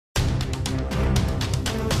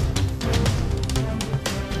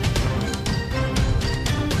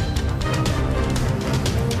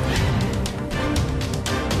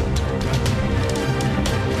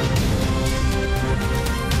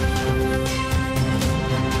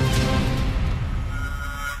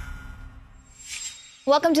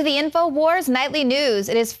Welcome to the InfoWars Nightly News.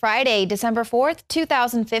 It is Friday, December 4th,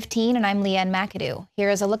 2015, and I'm Leanne McAdoo. Here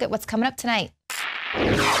is a look at what's coming up tonight.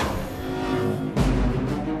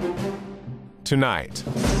 Tonight,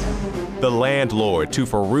 the landlord to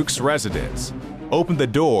Farouk's residence opened the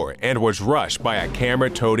door and was rushed by a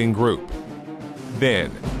camera-toting group. Then,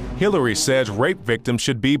 Hillary says rape victims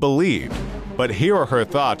should be believed, but here are her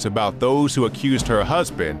thoughts about those who accused her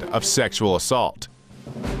husband of sexual assault.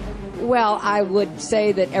 Well, I would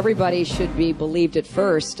say that everybody should be believed at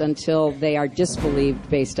first until they are disbelieved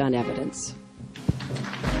based on evidence.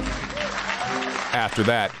 After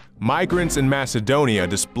that, migrants in Macedonia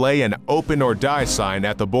display an open or die sign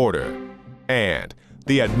at the border. And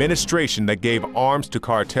the administration that gave arms to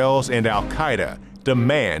cartels and Al-Qaeda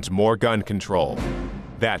demands more gun control.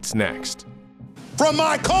 That's next. From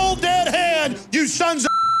my cold dead hand, you sons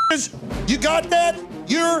of you got that?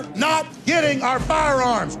 You're not getting our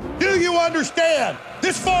firearms. Do you understand?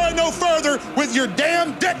 This far and no further with your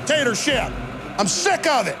damn dictatorship. I'm sick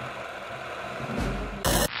of it.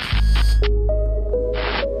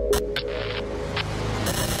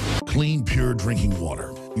 Clean, pure drinking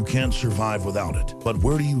water. You can't survive without it. But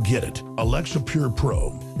where do you get it? Alexa Pure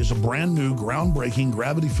Pro is a brand new, groundbreaking,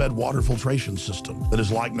 gravity-fed water filtration system that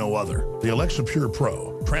is like no other. The Alexa Pure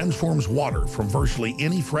Pro transforms water from virtually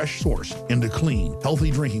any fresh source into clean, healthy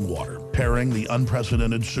drinking water, pairing the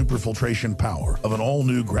unprecedented superfiltration power of an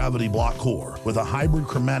all-new gravity block core with a hybrid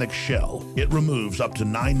chromatic shell. It removes up to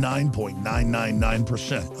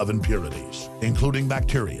 99.999% of impurities, including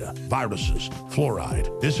bacteria, viruses,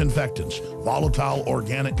 fluoride, disinfectants, volatile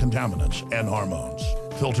organic contaminants, and hormones.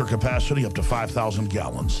 Filter capacity up to 5,000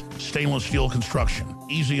 gallons. Stainless steel construction,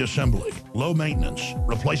 easy assembly, low maintenance.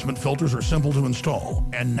 Replacement filters are simple to install.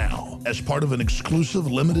 And now, as part of an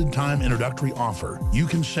exclusive limited time introductory offer, you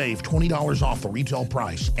can save $20 off the retail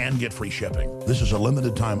price and get free shipping. This is a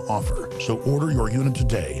limited time offer, so order your unit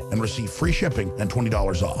today and receive free shipping and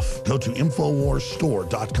 $20 off. Go to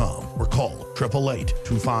InfoWarsStore.com or call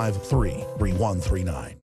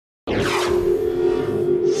 888-253-3139.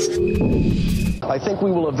 I think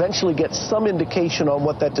we will eventually get some indication on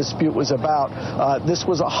what that dispute was about. This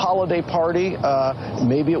was a holiday party.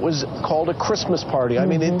 Maybe it was called a Christmas party. I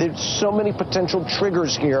mean, there's so many potential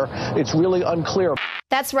triggers here. It's really unclear.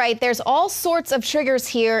 That's right. There's all sorts of triggers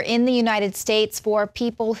here in the United States for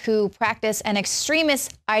people who practice an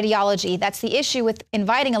extremist ideology. That's the issue with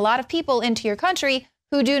inviting a lot of people into your country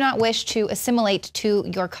who do not wish to assimilate to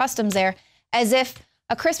your customs there, as if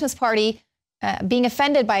a Christmas party being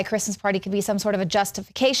offended by a Christmas party could be some sort of a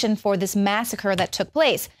justification for this massacre that took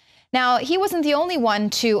place. Now, he wasn't the only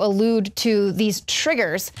one to allude to these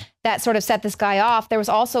triggers that sort of set this guy off. There was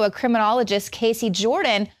also a criminologist, Casey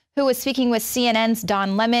Jordan, who was speaking with CNN's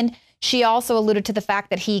Don Lemon. She also alluded to the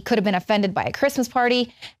fact that he could have been offended by a Christmas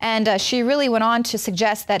party. And she really went on to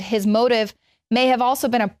suggest that his motive may have also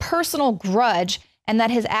been a personal grudge and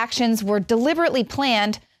that his actions were deliberately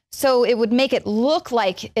planned so it would make it look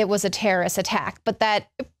like it was a terrorist attack, but that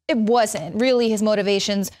it wasn't. Really, his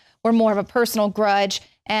motivations were more of a personal grudge.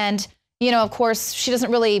 And, you know, of course, she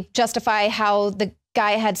doesn't really justify how the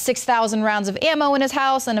guy had 6,000 rounds of ammo in his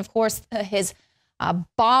house. And, of course, his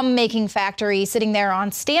bomb-making factory sitting there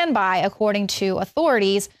on standby, according to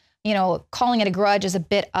authorities. You know, calling it a grudge is a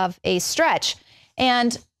bit of a stretch.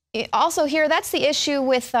 And also here, that's the issue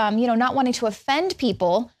with, you know, not wanting to offend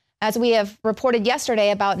people, as we have reported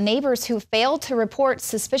yesterday about neighbors who failed to report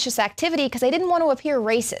suspicious activity because they didn't want to appear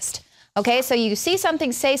racist. Okay, so you see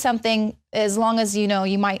something, say something, as long as you know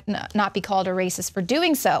you might not be called a racist for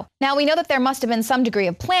doing so. Now, we know that there must have been some degree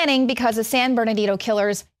of planning because the San Bernardino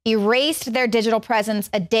killers erased their digital presence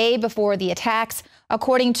a day before the attacks.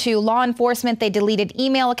 According to law enforcement, they deleted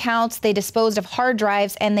email accounts, they disposed of hard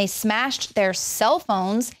drives, and they smashed their cell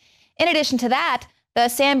phones. In addition to that, the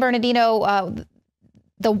San Bernardino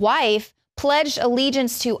the wife pledged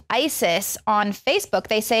allegiance to ISIS on Facebook.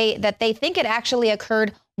 They say that they think it actually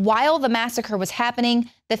occurred while the massacre was happening.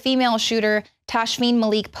 The female shooter, Tashfeen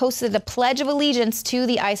Malik, posted a pledge of allegiance to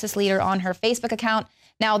the ISIS leader on her Facebook account.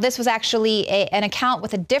 Now, this was actually an account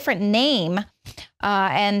with a different name,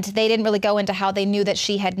 and they didn't really go into how they knew that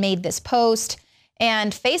she had made this post.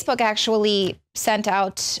 And Facebook actually sent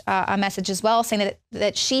out a message as well saying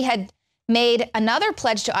that she had made another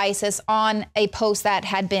pledge to ISIS on a post that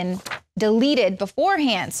had been deleted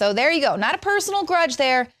beforehand. So there you go. Not a personal grudge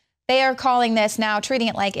there. They are calling this now, treating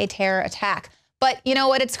it like a terror attack. But you know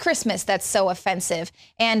what? It's Christmas that's so offensive.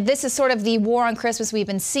 And this is sort of the war on Christmas. We've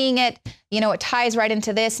been seeing it. You know, it ties right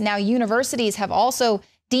into this. Now, universities have also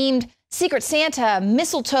deemed Secret Santa,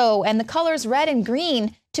 mistletoe, and the colors red and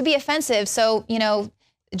green to be offensive. So, you know,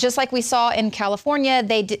 just like we saw in California,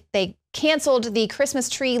 they canceled the Christmas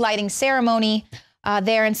tree lighting ceremony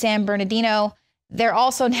there in San Bernardino. They're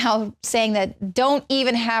also now saying that don't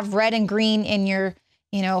even have red and green in your,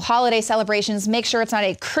 holiday celebrations. Make sure it's not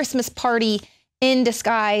a Christmas party in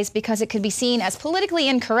disguise because it could be seen as politically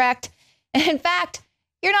incorrect. And in fact,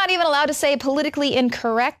 you're not even allowed to say politically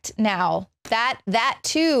incorrect now. That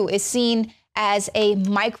too is seen as a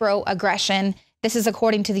microaggression. This is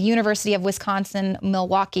according to the University of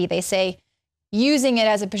Wisconsin-Milwaukee. They say using it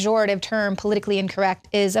as a pejorative term, politically incorrect,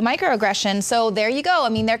 is a microaggression. So there you go. I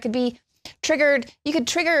mean, you could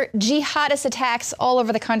trigger jihadist attacks all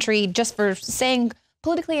over the country just for saying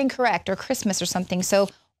politically incorrect or Christmas or something. So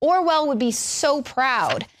Orwell would be so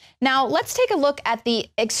proud. Now, let's take a look at the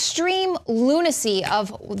extreme lunacy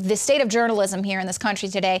of the state of journalism here in this country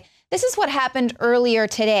today. This is what happened earlier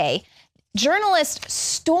today. Journalists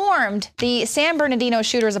stormed the San Bernardino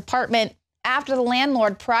shooter's apartment after the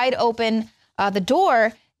landlord pried open the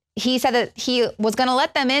door. He said that he was going to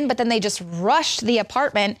let them in, but then they just rushed the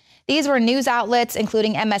apartment. These were news outlets,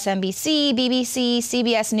 including MSNBC, BBC,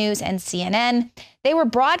 CBS News, and CNN. They were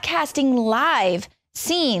broadcasting live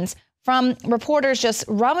scenes from reporters just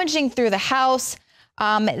rummaging through the house.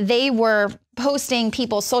 They were posting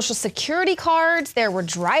people's social security cards. There were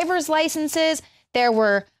driver's licenses. There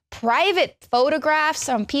were private photographs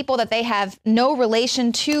from people that they have no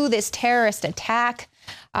relation to this terrorist attack.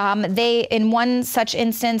 In one such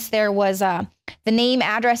instance, there was the name,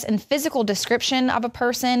 address, and physical description of a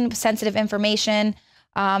person, sensitive information.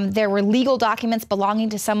 There were legal documents belonging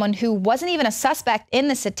to someone who wasn't even a suspect in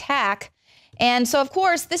this attack. And so, of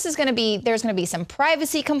course, there's going to be some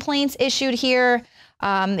privacy complaints issued here.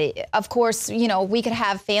 Of course, we could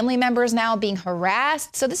have family members now being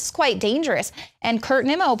harassed. So this is quite dangerous. And Kurt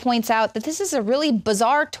Nimmo points out that this is a really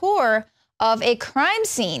bizarre tour of a crime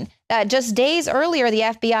scene that just days earlier, the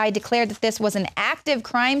FBI declared that this was an active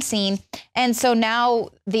crime scene. And so now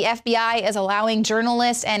the FBI is allowing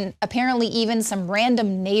journalists and apparently even some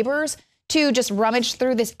random neighbors to just rummage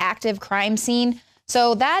through this active crime scene.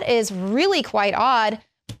 So that is really quite odd.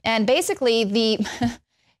 And basically,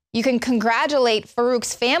 you can congratulate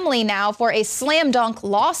Farouk's family now for a slam dunk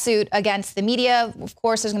lawsuit against the media. Of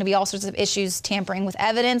course, there's going to be all sorts of issues, tampering with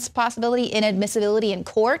evidence, possibility, inadmissibility in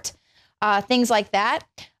court, things like that.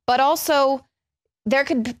 But also, there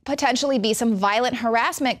could potentially be some violent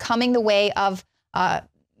harassment coming the way of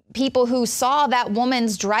people who saw that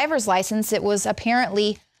woman's driver's license. It was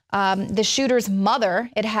apparently the shooter's mother.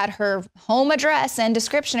 It had her home address and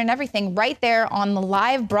description and everything right there on the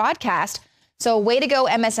live broadcast. So way to go,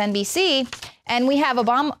 MSNBC. And we have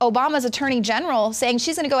Obama's attorney general saying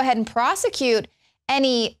she's going to go ahead and prosecute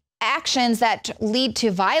any actions that lead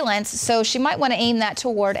to violence. So she might want to aim that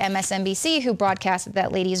toward MSNBC, who broadcasted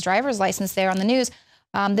that lady's driver's license there on the news.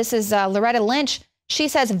 This is Loretta Lynch. She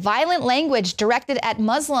says violent language directed at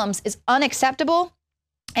Muslims is unacceptable,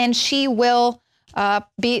 and she will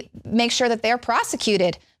make sure that they're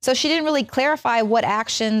prosecuted. So she didn't really clarify what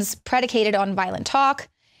actions predicated on violent talk,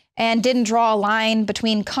 and didn't draw a line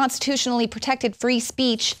between constitutionally protected free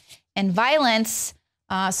speech and violence.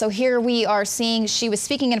 So here we are seeing she was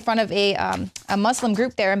speaking in front of a Muslim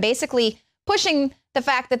group there and basically pushing the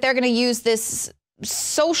fact that they're going to use this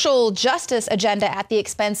social justice agenda at the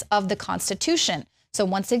expense of the Constitution. So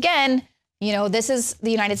once again, this is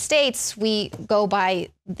the United States. We go by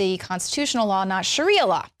the constitutional law, not Sharia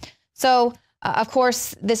law. So of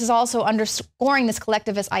course, this is also underscoring this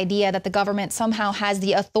collectivist idea that the government somehow has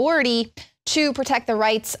the authority to protect the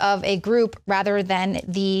rights of a group rather than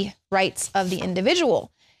the rights of the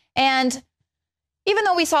individual. And even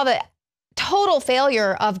though we saw the total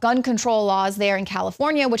failure of gun control laws there in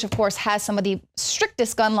California, which of course has some of the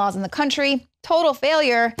strictest gun laws in the country, total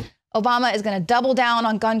failure, Obama is going to double down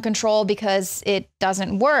on gun control because it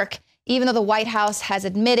doesn't work, even though the White House has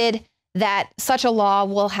admitted that such a law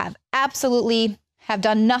will have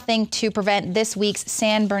done nothing to prevent this week's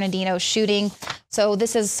San Bernardino shooting. So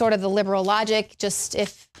this is sort of the liberal logic. Just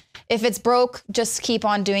if it's broke, just keep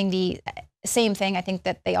on doing the same thing. I think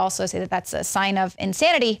that they also say that that's a sign of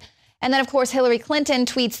insanity. And then, of course, Hillary Clinton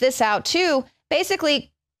tweets this out, too,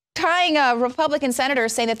 basically tying Republican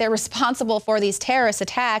senators saying that they're responsible for these terrorist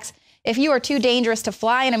attacks. If you are too dangerous to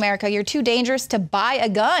fly in America, you're too dangerous to buy a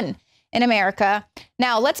gun in America.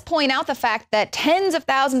 Now, let's point out the fact that tens of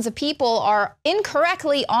thousands of people are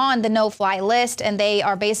incorrectly on the no-fly list, and they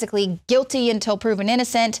are basically guilty until proven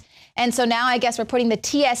innocent. And so now I guess we're putting the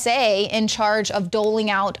TSA in charge of doling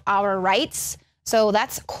out our rights. So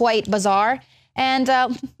that's quite bizarre. And,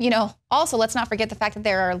 also let's not forget the fact that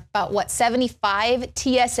there are about, 75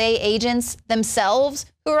 TSA agents themselves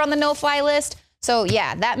who are on the no-fly list. So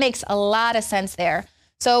yeah, that makes a lot of sense there.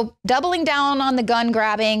 So doubling down on the gun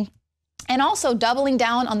grabbing and also doubling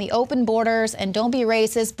down on the open borders and don't be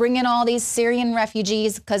racist, bring in all these Syrian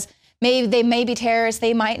refugees because maybe they may be terrorists,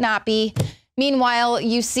 they might not be. Meanwhile,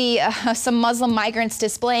 you see some Muslim migrants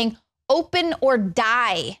displaying "Open or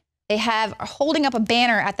Die." They have holding up a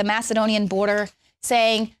banner at the Macedonian border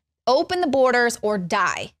saying, "Open the borders or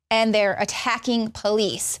die," and they're attacking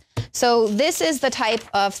police. So this is the type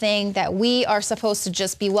of thing that we are supposed to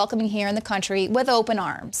just be welcoming here in the country with open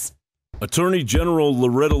arms. Attorney General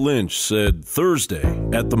Loretta Lynch said Thursday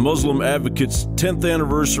at the Muslim Advocates' 10th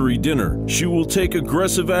anniversary dinner she will take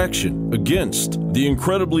aggressive action against the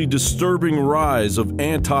incredibly disturbing rise of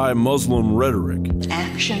anti-Muslim rhetoric.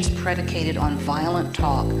 Actions predicated on violent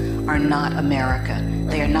talk are not America.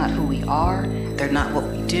 They are not who we are, they're not what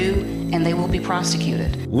we do, and they will be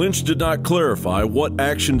prosecuted. Lynch did not clarify what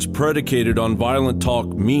actions predicated on violent talk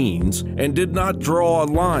means and did not draw a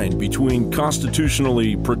line between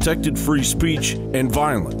constitutionally protected free speech and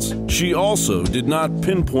violence. She also did not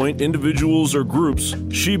pinpoint individuals or groups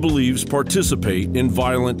she believes participate in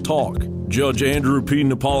violent talk. Judge Andrew P.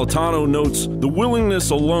 Napolitano notes the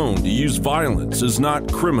willingness alone to use violence is not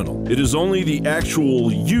criminal. It is only the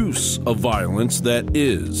actual use of violence that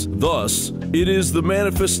is. Thus, it is the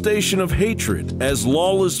manifestation of hatred as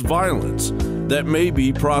lawless violence that may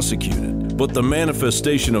be prosecuted. But the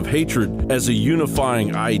manifestation of hatred as a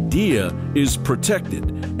unifying idea is protected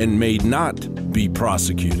and may not be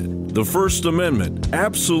prosecuted. The First Amendment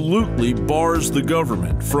absolutely bars the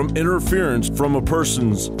government from interference from a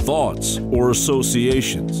person's thoughts or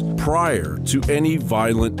associations prior to any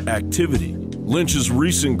violent activity. Lynch's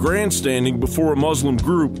recent grandstanding before a Muslim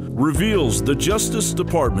group reveals the Justice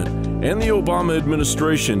Department and the Obama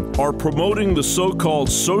administration are promoting the so-called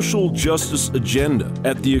social justice agenda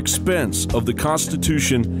at the expense of the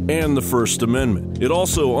Constitution and the First Amendment. It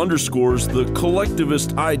also underscores the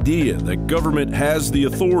collectivist idea that government has the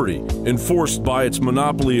authority, enforced by its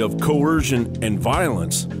monopoly of coercion and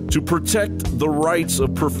violence, to protect the rights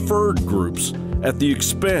of preferred groups at the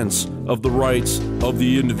expense of the rights of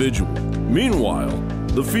the individual. Meanwhile,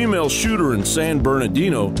 the female shooter in San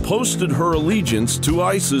Bernardino posted her allegiance to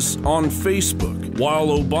ISIS on Facebook, while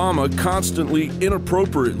Obama constantly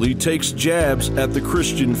inappropriately takes jabs at the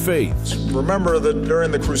Christian faith. Remember that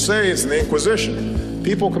during the Crusades and the Inquisition,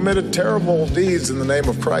 people committed terrible deeds in the name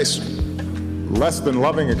of Christ. Less than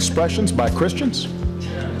loving expressions by Christians?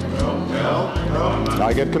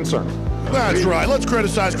 I get concerned. That's right. Let's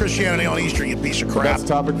criticize Christianity on Easter, you piece of crap. That's a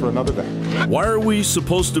topic for another day. Why are we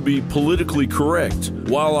supposed to be politically correct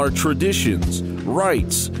while our traditions,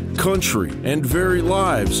 rights, country, and very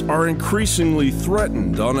lives are increasingly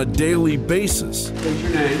threatened on a daily basis? State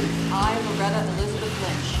your name. I, Loretta Elizabeth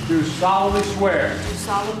Lynch, Do solemnly swear do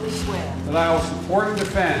solemnly swear that I will support and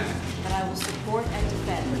defend that I will support and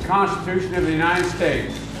defend the Constitution of the United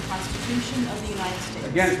States the Constitution of the United States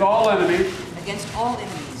against all enemies,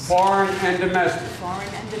 foreign and domestic,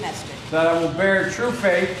 that I will bear true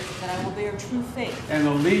faith that I will bear true faith and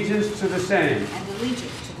allegiance to the same, and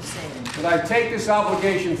allegiance to the same, that I take this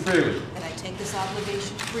obligation freely that I take this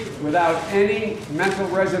obligation freely without any mental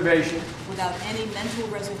reservation without any mental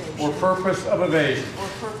reservation or purpose of evasion,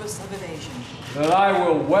 that I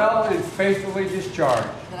will well and faithfully discharge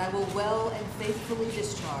I will well and faithfully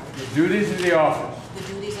discharge the duties of the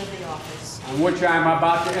office on which I am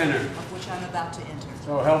about to enter.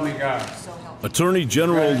 So help me God. Attorney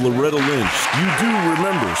General Loretta Lynch, you do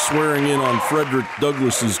remember swearing in on Frederick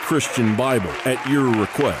Douglass's Christian Bible at your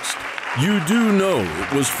request. You do know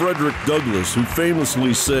it was Frederick Douglass who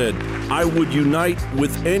famously said, "I would unite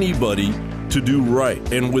with anybody to do right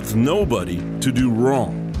and with nobody to do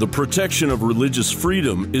wrong." The protection of religious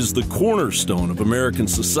freedom is the cornerstone of American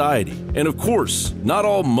society. And of course, not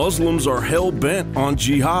all Muslims are hell-bent on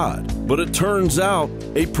jihad, but it turns out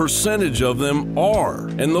a percentage of them are.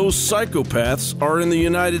 And those psychopaths are in the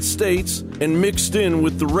United States and mixed in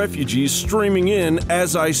with the refugees streaming in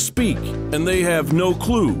as I speak. And they have no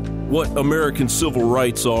clue what American civil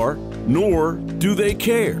rights are, nor do they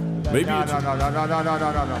care. Maybe No.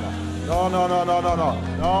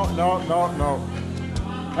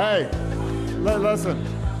 Hey, listen,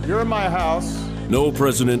 you're in my house. No,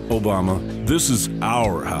 President Obama, this is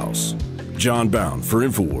our house. John Bound for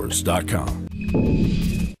INFOWARS.com.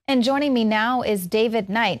 And joining me now is David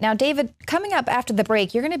Knight. Now, David, coming up after the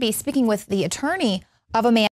break, you're going to be speaking with the attorney of a man